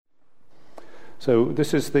So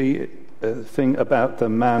this is the thing about the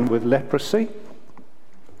man with leprosy.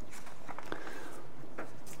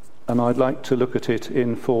 And I'd like to look at it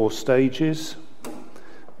in 4 stages.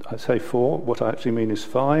 I say 4, what I actually mean is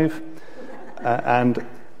 5. And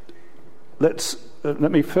let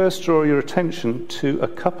me first draw your attention to a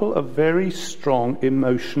couple of very strong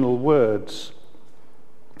emotional words,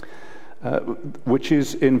 which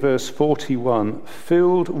is in verse 41,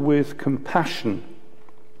 filled with compassion.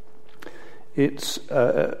 It's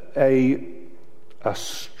a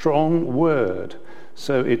strong word.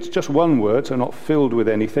 So it's just one word, so not filled with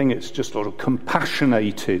anything, it's just sort of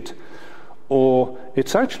compassionated. Or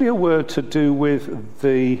it's actually a word to do with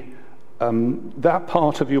the that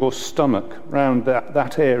part of your stomach, around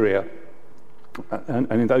that area.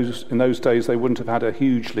 And in those days they wouldn't have had a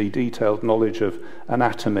hugely detailed knowledge of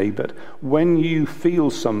anatomy, but when you feel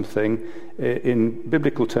something, in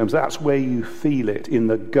biblical terms, that's where you feel it, in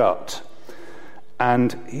the gut.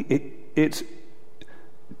 And it's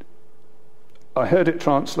I heard it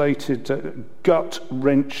translated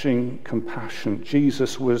gut-wrenching compassion.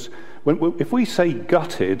 Jesus was, if we say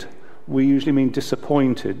gutted, we usually mean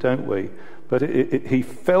disappointed, don't we? But he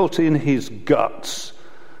felt in his guts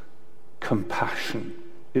compassion.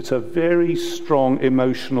 It's a very strong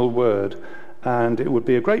emotional word, and it would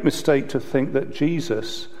be a great mistake to think that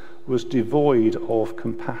Jesus was devoid of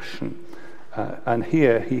compassion. And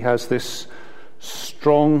here he has this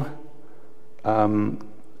strong...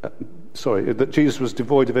 that Jesus was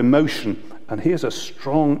devoid of emotion, and here's a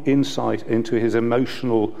strong insight into his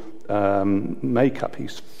emotional makeup.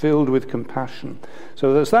 He's filled with compassion.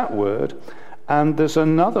 So there's that word, and there's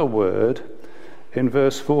another word in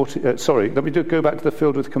verse 40. Let me go back to the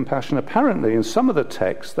filled with compassion. Apparently, in some of the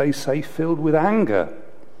texts, they say filled with anger.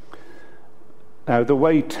 Now, the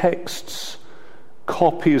way texts,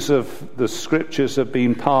 copies of the scriptures have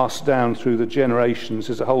been passed down through the generations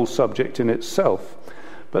is a whole subject in itself.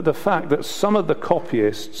 But the fact that some of the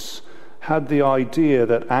copyists had the idea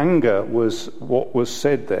that anger was what was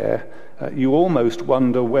said there, you almost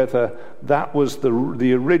wonder whether that was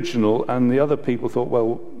the original, and the other people thought,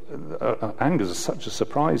 well, anger is such a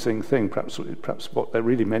surprising thing. Perhaps what they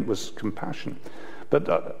really meant was compassion.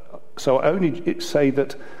 But so I only say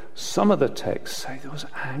that some of the texts say there was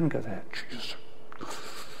anger there. Jesus.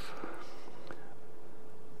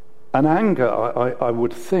 And anger, I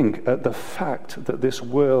would think, at the fact that this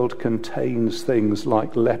world contains things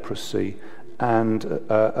like leprosy and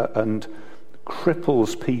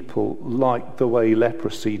cripples people like the way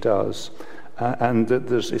leprosy does, and that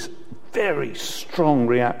there's this very strong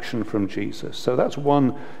reaction from Jesus. So that's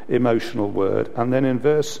one emotional word. And then in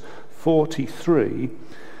verse 43,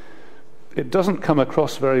 it doesn't come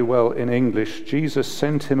across very well in English. Jesus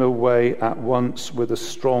sent him away at once with a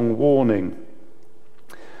strong warning.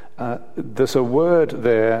 There's a word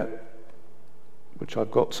there, which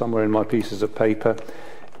I've got somewhere in my pieces of paper.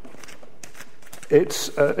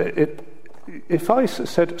 If I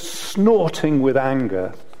said snorting with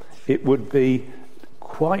anger, it would be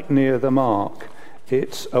quite near the mark.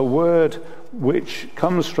 It's a word which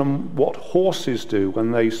comes from what horses do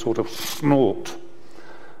when they sort of snort.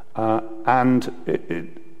 And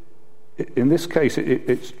in this case,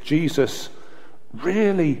 it's Jesus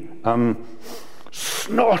really...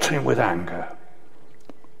 snorting with anger.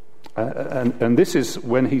 And this is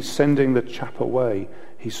when he's sending the chap away.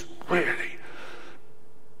 He's really,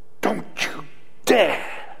 don't you dare!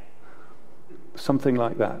 Something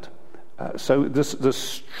like that. So there's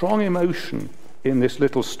strong emotion in this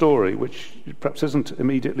little story, which perhaps isn't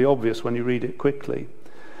immediately obvious when you read it quickly.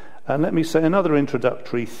 And let me say another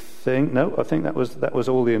introductory thing. No, I think that was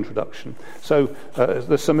all the introduction. So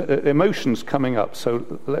there's some emotions coming up.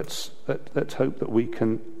 So let's hope that we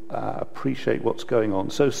can appreciate what's going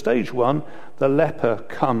on. So stage 1, the leper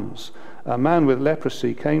comes. A man with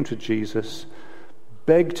leprosy came to Jesus,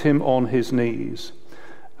 begged him on his knees.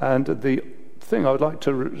 And the thing I would like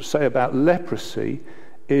to say about leprosy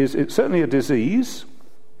is it's certainly a disease.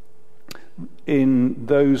 In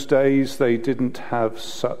those days, they didn't have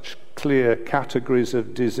such clear categories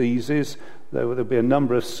of diseases. There would be a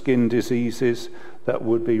number of skin diseases that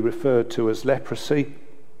would be referred to as leprosy.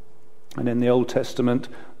 And in the Old Testament,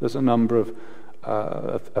 there's a number of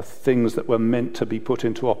things that were meant to be put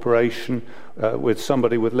into operation with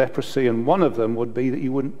somebody with leprosy, and one of them would be that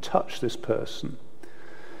you wouldn't touch this person.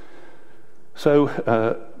 So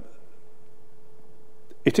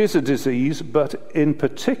it is a disease, but in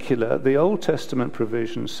particular, the Old Testament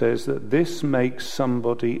provision says that this makes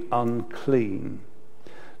somebody unclean.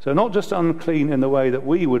 So not just unclean in the way that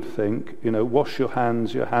we would think, wash your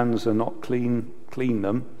hands are not clean, clean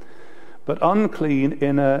them. but unclean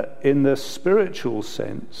in the spiritual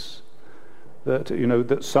sense, that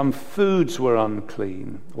that some foods were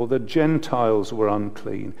unclean, or the Gentiles were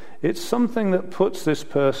unclean. It's something that puts this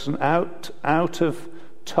person out of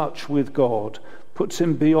touch with God, puts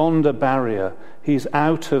him beyond a barrier. He's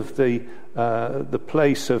out of the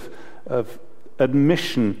place of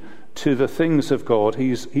admission to the things of God.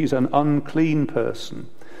 He's an unclean person.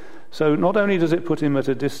 So not only does it put him at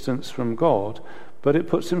a distance from God, but it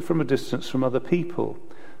puts him from a distance from other people.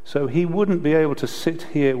 So he wouldn't be able to sit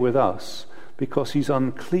here with us because he's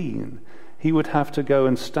unclean. He would have to go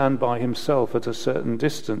and stand by himself at a certain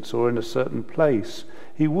distance or in a certain place.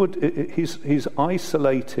 He's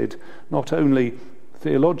isolated, not only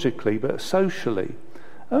theologically but socially.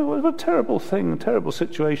 Oh, what a terrible thing, a terrible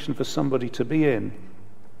situation for somebody to be in.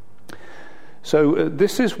 So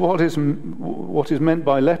this is what is meant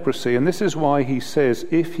by leprosy, and this is why he says,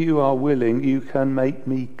 if you are willing, you can make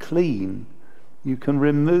me clean. You can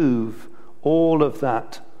remove all of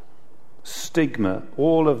that stigma,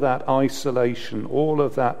 all of that isolation, all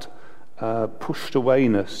of that pushed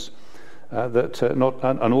awayness,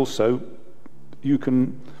 and also you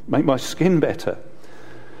can make my skin better.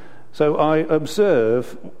 So I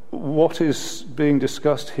observe what is being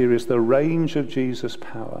discussed here is the range of Jesus'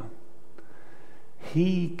 power.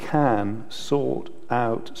 He can sort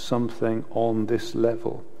out something on this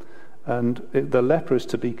level. And the leper is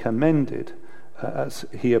to be commended as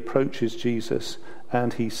he approaches Jesus.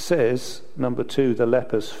 And he says, number 2, the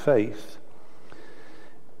leper's faith.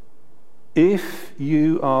 If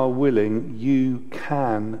you are willing, you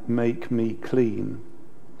can make me clean.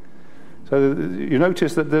 So you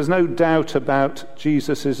notice that there's no doubt about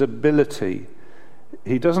Jesus' ability.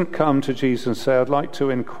 He doesn't come to Jesus and say, I'd like to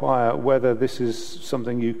inquire whether this is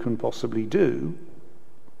something you can possibly do.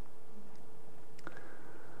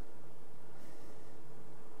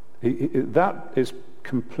 That is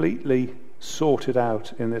completely sorted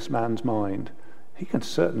out in this man's mind. He can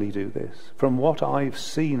certainly do this. From what I've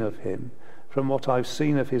seen of him, from what I've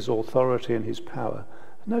seen of his authority and his power,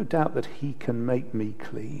 no doubt that he can make me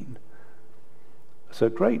clean. It's a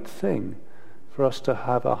great thing for us to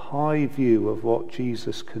have a high view of what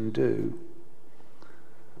Jesus can do.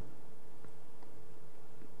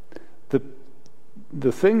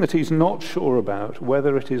 The thing that he's not sure about,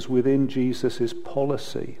 whether it is within Jesus'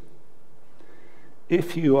 policy.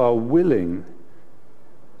 If you are willing,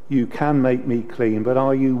 you can make me clean, but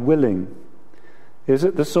are you willing? Is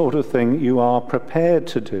it the sort of thing you are prepared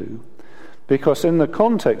to do? Because in the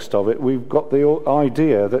context of it, we've got the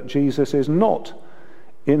idea that Jesus is not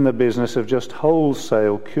in the business of just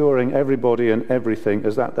wholesale curing everybody and everything,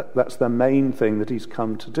 as that's the main thing that he's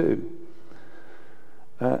come to do.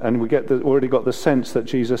 And we already got the sense that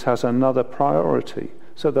Jesus has another priority.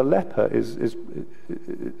 So the leper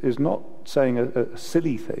is not saying a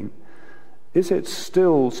silly thing. Is it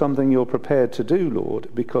still something you're prepared to do,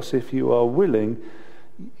 Lord? Because if you are willing,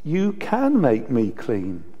 you can make me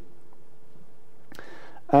clean.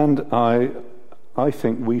 And I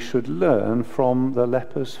think we should learn from the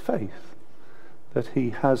leper's faith, that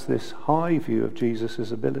he has this high view of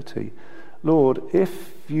Jesus' ability. Lord,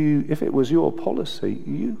 if it was your policy,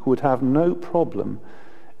 you would have no problem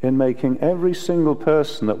in making every single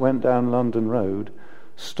person that went down London Road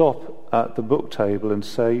stop at the book table and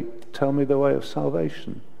say, tell me the way of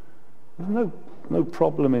salvation. There's no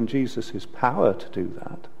problem in Jesus' power to do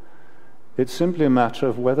that. It's simply a matter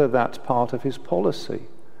of whether that's part of his policy.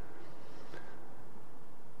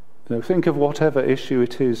 Think of whatever issue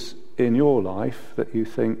it is in your life that you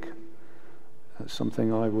think that's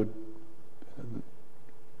something I would be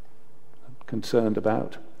concerned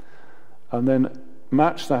about, and then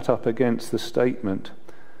match that up against the statement,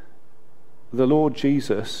 the Lord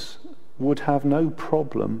Jesus would have no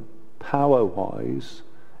problem power-wise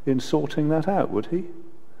in sorting that out, would he?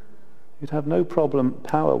 He'd have no problem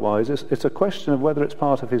power-wise. It's a question of whether it's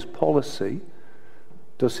part of his policy.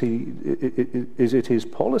 Is it his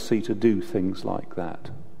policy to do things like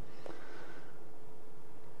that?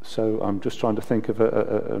 So I'm just trying to think of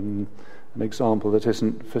an example that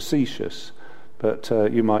isn't facetious, but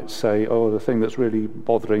you might say, the thing that's really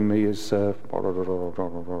bothering me is, I'm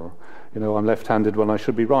left-handed when I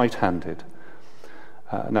should be right-handed.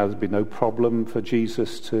 Now, there'd be no problem for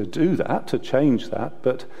Jesus to do that, to change that,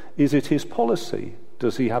 but is it his policy?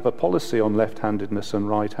 Does he have a policy on left-handedness and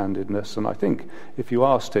right-handedness? And I think if you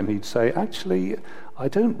asked him, he'd say, actually, I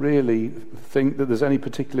don't really think that there's any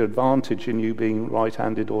particular advantage in you being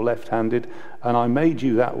right-handed or left-handed, and I made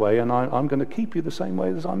you that way, and I'm going to keep you the same way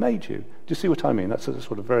as I made you. Do you see what I mean? That's a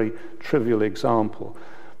sort of very trivial example.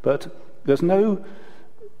 But there's no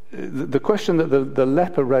the question that the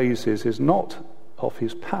leper raises is not of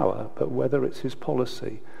his power, but whether it's his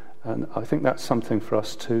policy. And I think that's something for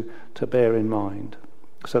us to bear in mind.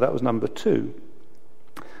 So that was number 2.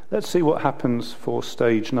 Let's see what happens for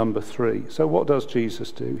stage number 3. So what does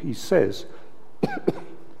Jesus do? He says,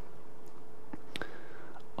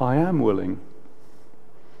 I am willing.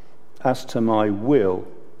 As to my will,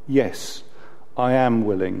 yes, I am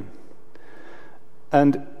willing.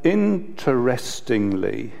 And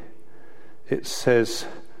interestingly, it says,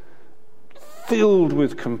 filled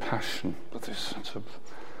with compassion, with this sort of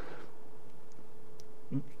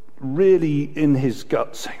really in his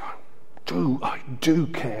gut saying, I do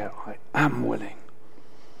care, I am willing.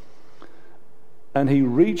 And he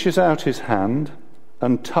reaches out his hand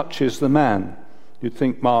and touches the man. You'd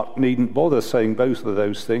think Mark needn't bother saying both of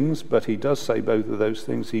those things, but he does say both of those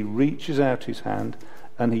things. He reaches out his hand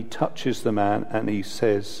and he touches the man and he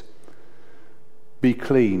says, be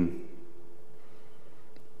clean.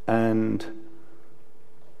 And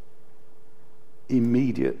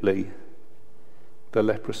immediately the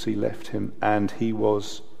leprosy left him and he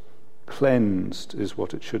was cleansed, is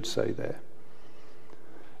what it should say there.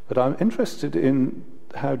 But I'm interested in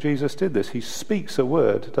how Jesus did this. He speaks a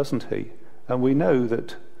word, doesn't he? And we know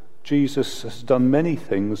that Jesus has done many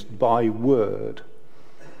things by word.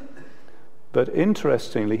 But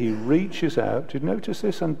interestingly, he reaches out, did you notice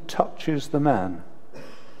this, and touches the man.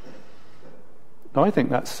 Now, I think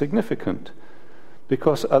that's significant,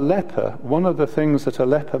 because a leper, one of the things that a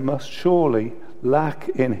leper must surely lack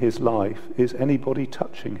in his life is anybody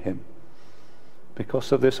touching him,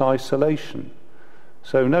 because of this isolation.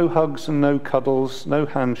 So no hugs and no cuddles, no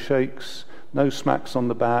handshakes, no smacks on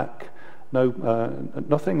the back,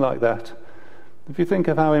 nothing like that. If you think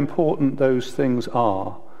of how important those things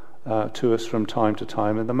are to us from time to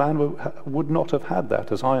time, and the man would not have had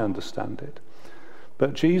that, as I understand it.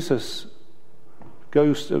 But Jesus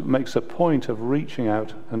makes a point of reaching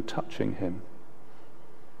out and touching him.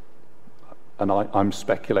 And I'm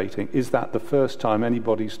speculating, is that the first time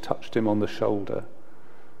anybody's touched him on the shoulder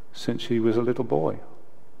since he was a little boy?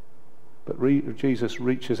 But Jesus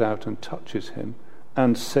reaches out and touches him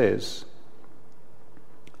and says,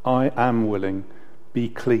 I am willing, be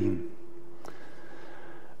clean.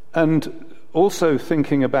 And also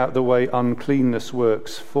thinking about the way uncleanness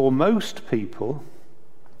works, for most people,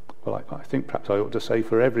 well, I think perhaps I ought to say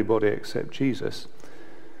for everybody except Jesus,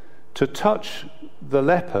 to touch the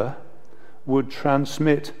leper would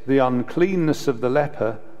transmit the uncleanness of the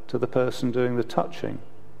leper to the person doing the touching.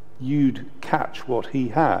 You'd catch what he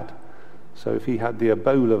had. So if he had the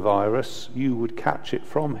Ebola virus, you would catch it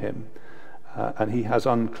from him. And he has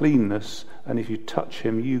uncleanness, and if you touch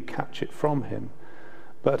him, you catch it from him.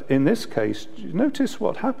 But in this case, notice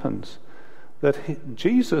what happens. That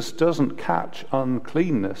Jesus doesn't catch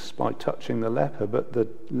uncleanness by touching the leper, but the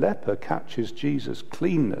leper catches Jesus'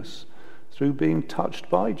 cleanness through being touched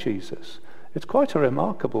by Jesus. It's quite a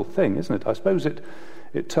remarkable thing, isn't it? I suppose it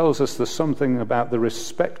tells us there's something about the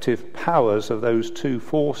respective powers of those two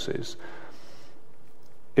forces.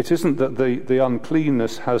 It isn't that the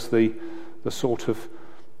uncleanness has the sort of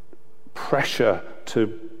pressure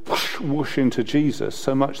to whoosh into Jesus,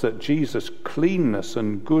 so much that Jesus' cleanness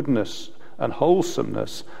and goodness and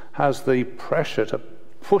wholesomeness has the pressure to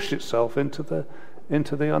push itself into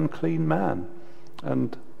the unclean man.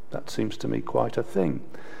 And that seems to me quite a thing.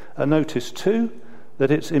 And notice too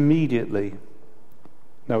that it's immediately.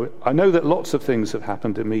 Now, I know that lots of things have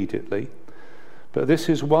happened immediately, but this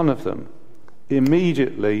is one of them.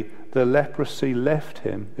 Immediately the leprosy left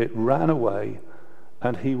him, it ran away,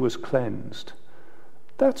 and he was cleansed.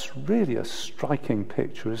 That's really a striking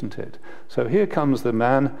picture, isn't it? So here comes the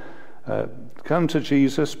man, come to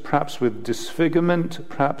Jesus, perhaps with disfigurement,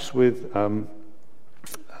 perhaps with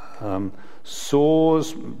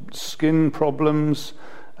sores, skin problems,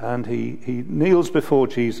 and he kneels before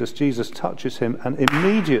Jesus. Jesus touches him, and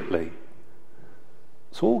immediately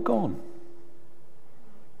it's all gone.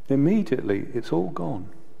 Immediately it's all gone.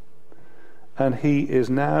 And he is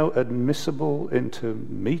now admissible into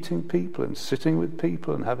meeting people and sitting with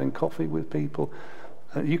people and having coffee with people.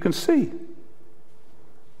 You can see,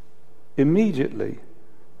 immediately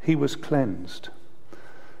he was cleansed.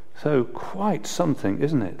 So quite something,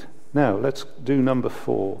 isn't it? Now let's do number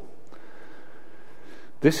 4.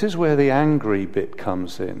 This is where the angry bit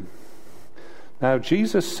comes in. Now,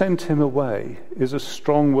 Jesus sent him away is a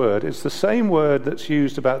strong word. It's the same word that's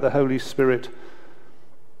used about the Holy Spirit.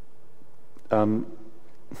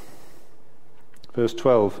 Verse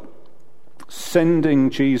 12, sending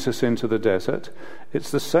Jesus into the desert. It's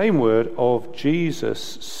the same word of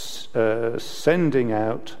Jesus sending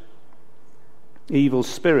out evil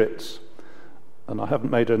spirits. And I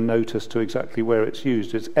haven't made a note as to exactly where it's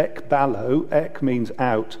used. It's ekballo. Ek means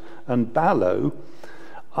out, and ballo.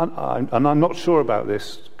 And I'm not sure about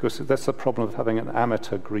this, because that's the problem of having an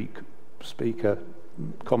amateur Greek speaker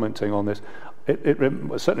commenting on this. It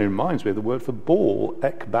certainly reminds me of the word for ball,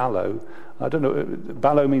 ekballo. I don't know,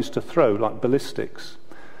 ballo means to throw, like ballistics.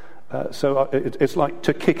 So it's like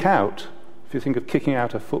to kick out, if you think of kicking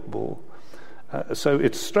out a football. So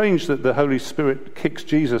it's strange that the Holy Spirit kicks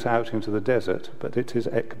Jesus out into the desert, but it is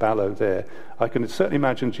ekballo there. I can certainly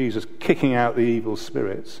imagine Jesus kicking out the evil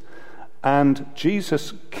spirits. And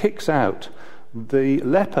Jesus kicks out the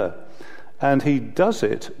leper, and he does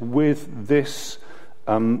it with this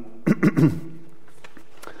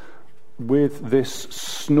with this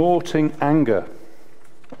snorting anger.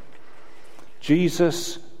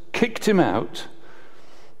 Jesus kicked him out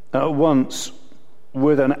at once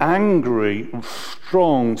with an angry,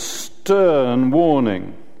 strong, stern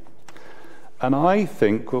warning. And I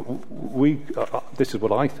think this is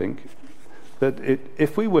what I think, that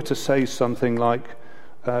if we were to say something like,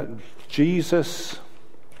 Jesus,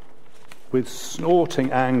 with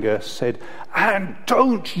snorting anger, said, "And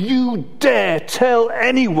don't you dare tell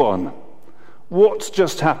anyone what's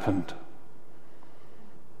just happened."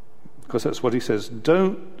 Because that's what he says.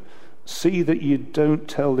 Don't see that you don't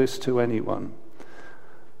tell this to anyone.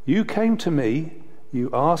 You came to me, you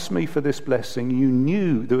asked me for this blessing, you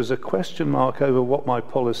knew there was a question mark over what my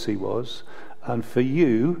policy was, and for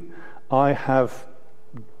you, I have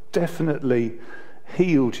definitely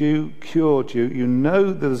healed you, cured you. You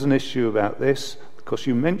know there's an issue about this, because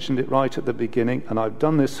you mentioned it right at the beginning, and I've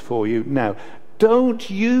done this for you. Now, don't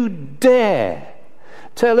you dare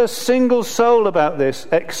tell a single soul about this,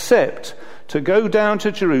 except to go down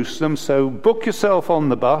to Jerusalem. So book yourself on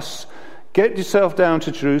the bus, get yourself down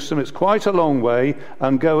to Jerusalem, it's quite a long way,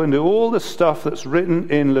 and go and do all the stuff that's written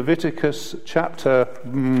in Leviticus chapter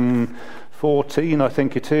 14, I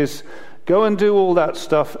think it is. Go and do all that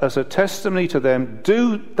stuff as a testimony to them.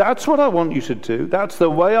 That's what I want you to do. That's the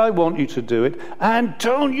way I want you to do it. And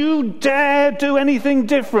don't you dare do anything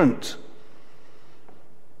different.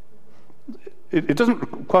 It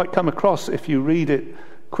doesn't quite come across if you read it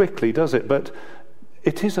quickly, does it? But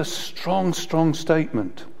it is a strong, strong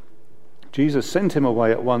statement. Jesus sent him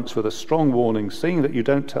away at once with a strong warning, seeing that you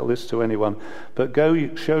don't tell this to anyone, but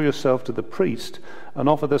go show yourself to the priest and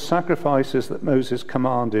offer the sacrifices that Moses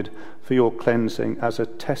commanded for your cleansing as a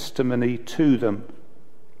testimony to them.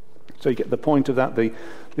 So you get the point of that.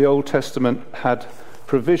 The Old Testament had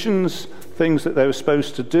provisions, things that they were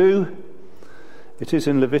supposed to do. It is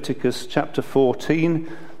in Leviticus chapter 14.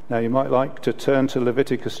 Now you might like to turn to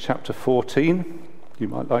Leviticus chapter 14. You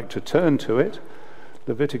might like to turn to it.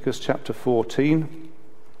 Leviticus chapter 14.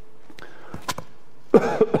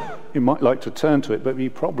 You might like to turn to it, but you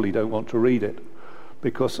probably don't want to read it,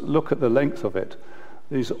 because look at the length of it.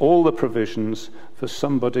 These are all the provisions for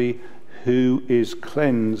somebody who is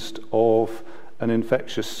cleansed of an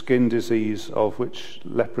infectious skin disease, of which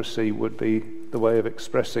leprosy would be the way of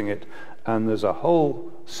expressing it. And there's a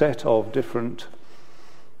whole set of different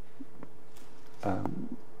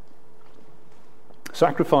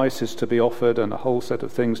sacrifices to be offered and a whole set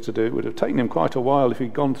of things to do. It would have taken him quite a while if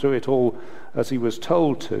he'd gone through it all as he was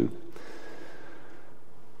told to.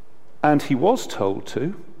 And he was told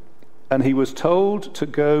to. And he was told to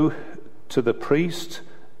go to the priest,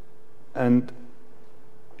 and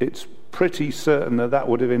it's pretty certain that that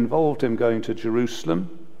would have involved him going to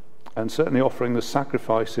Jerusalem and certainly offering the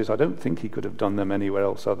sacrifices. I don't think he could have done them anywhere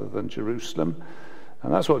else other than Jerusalem.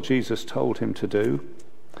 And that's what Jesus told him to do.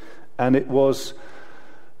 And it was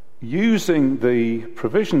using the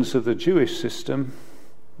provisions of the Jewish system,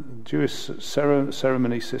 Jewish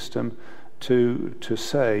ceremony system, to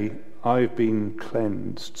say, I've been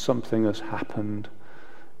cleansed, something has happened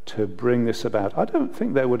to bring this about. I don't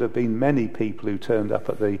think there would have been many people who turned up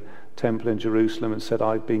at the temple in Jerusalem and said,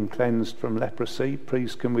 I've been cleansed from leprosy.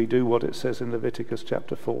 Please, can we do what it says in Leviticus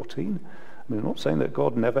chapter 14? I mean, I'm not saying that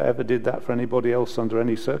God never ever did that for anybody else under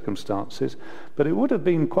any circumstances, but it would have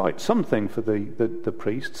been quite something for the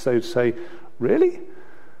priests. They'd say, really?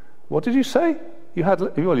 What did you say? You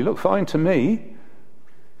look fine to me.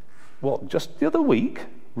 What, just the other week?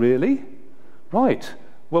 Really? Right.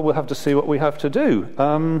 Well, we'll have to see what we have to do.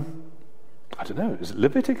 I don't know. Is it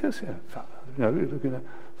Leviticus? Yeah. Looking at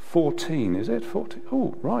 14, is it? 14?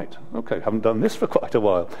 Oh, right. Okay, haven't done this for quite a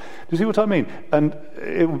while. Do you see what I mean? And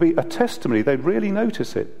it would be a testimony. They'd really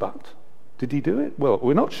notice it. But did he do it? Well,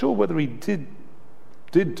 we're not sure whether he did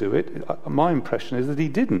do it. My impression is that he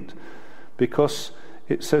didn't, because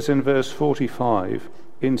it says in verse 45,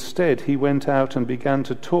 Instead, he went out and began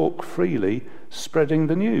to talk freely, spreading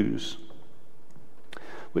the news.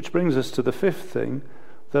 Which brings us to the fifth thing,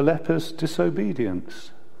 the leper's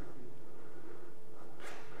disobedience.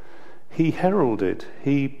 He heralded,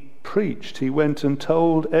 he preached, he went and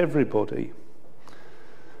told everybody.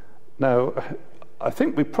 Now, I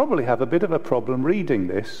think we probably have a bit of a problem reading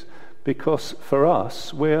this, because for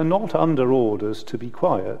us, we're not under orders to be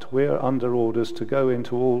quiet. We're under orders to go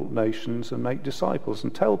into all nations and make disciples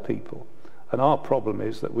and tell people. And our problem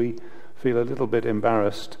is that we feel a little bit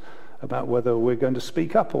embarrassed about whether we're going to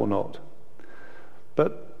speak up or not.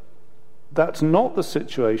 But that's not the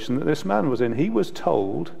situation that this man was in. He was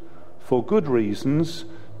told, for good reasons,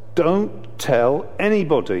 don't tell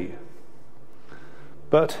anybody.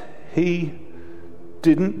 But he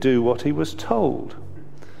didn't do what he was told.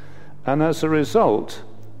 And as a result,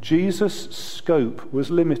 Jesus' scope was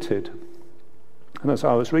limited. And as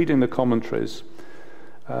I was reading the commentaries,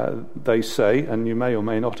 they say, and you may or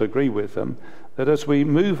may not agree with them, that as we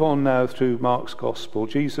move on now through Mark's Gospel,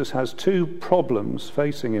 Jesus has two problems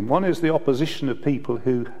facing him. One is the opposition of people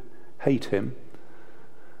who hate him,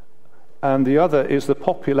 and the other is the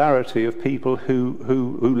popularity of people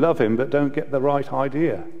who love him but don't get the right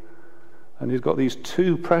idea. And he's got these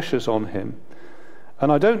two pressures on him.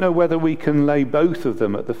 And I don't know whether we can lay both of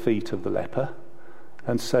them at the feet of the leper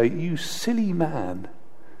and say, you silly man,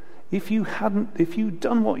 if you'd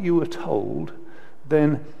done what you were told,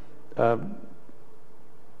 then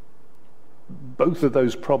both of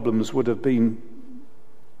those problems would have been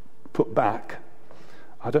put back.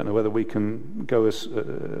 I don't know whether we can go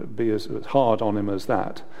be as hard on him as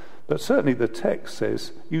that. But certainly the text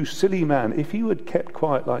says, you silly man, if you had kept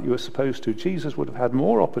quiet like you were supposed to, Jesus would have had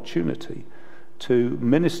more opportunity to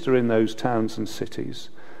minister in those towns and cities,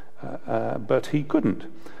 but he couldn't.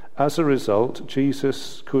 As a result,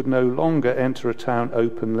 Jesus could no longer enter a town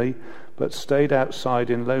openly, but stayed outside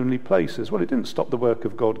in lonely places. Well, it didn't stop the work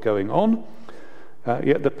of God going on,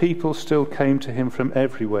 yet the people still came to him from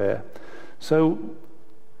everywhere. So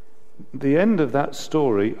the end of that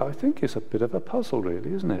story, I think, is a bit of a puzzle,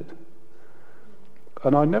 really, isn't it?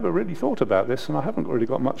 And I never really thought about this, and I haven't really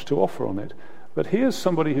got much to offer on it. But here's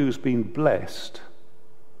somebody who's been blessed,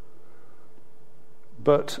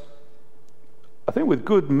 but I think with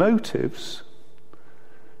good motives,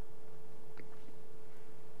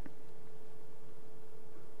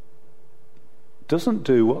 doesn't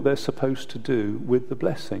do what they're supposed to do with the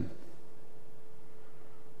blessing.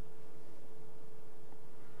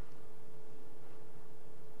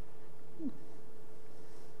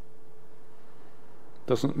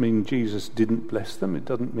 Doesn't mean Jesus didn't bless them. It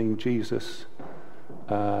doesn't mean Jesus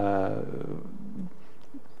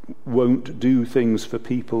won't do things for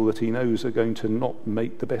people that he knows are going to not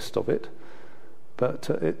make the best of it. But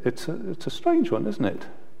it's a strange one, isn't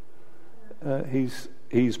it?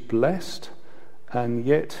 He's blessed, and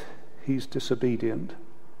yet he's disobedient.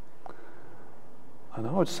 And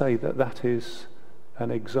I would say that is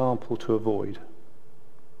an example to avoid.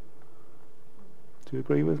 Do you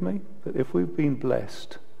agree with me? That if we've been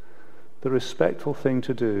blessed, the respectful thing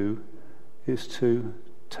to do is to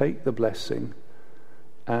take the blessing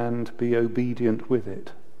and be obedient with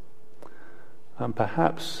it. And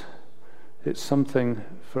perhaps it's something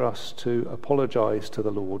for us to apologize to the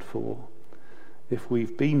Lord for, if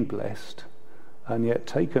we've been blessed and yet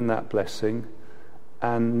taken that blessing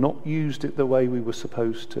and not used it the way we were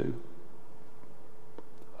supposed to.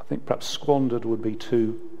 I think perhaps squandered would be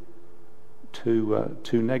too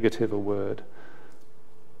negative a word.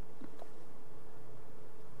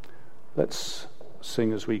 Let's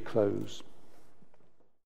sing as we close.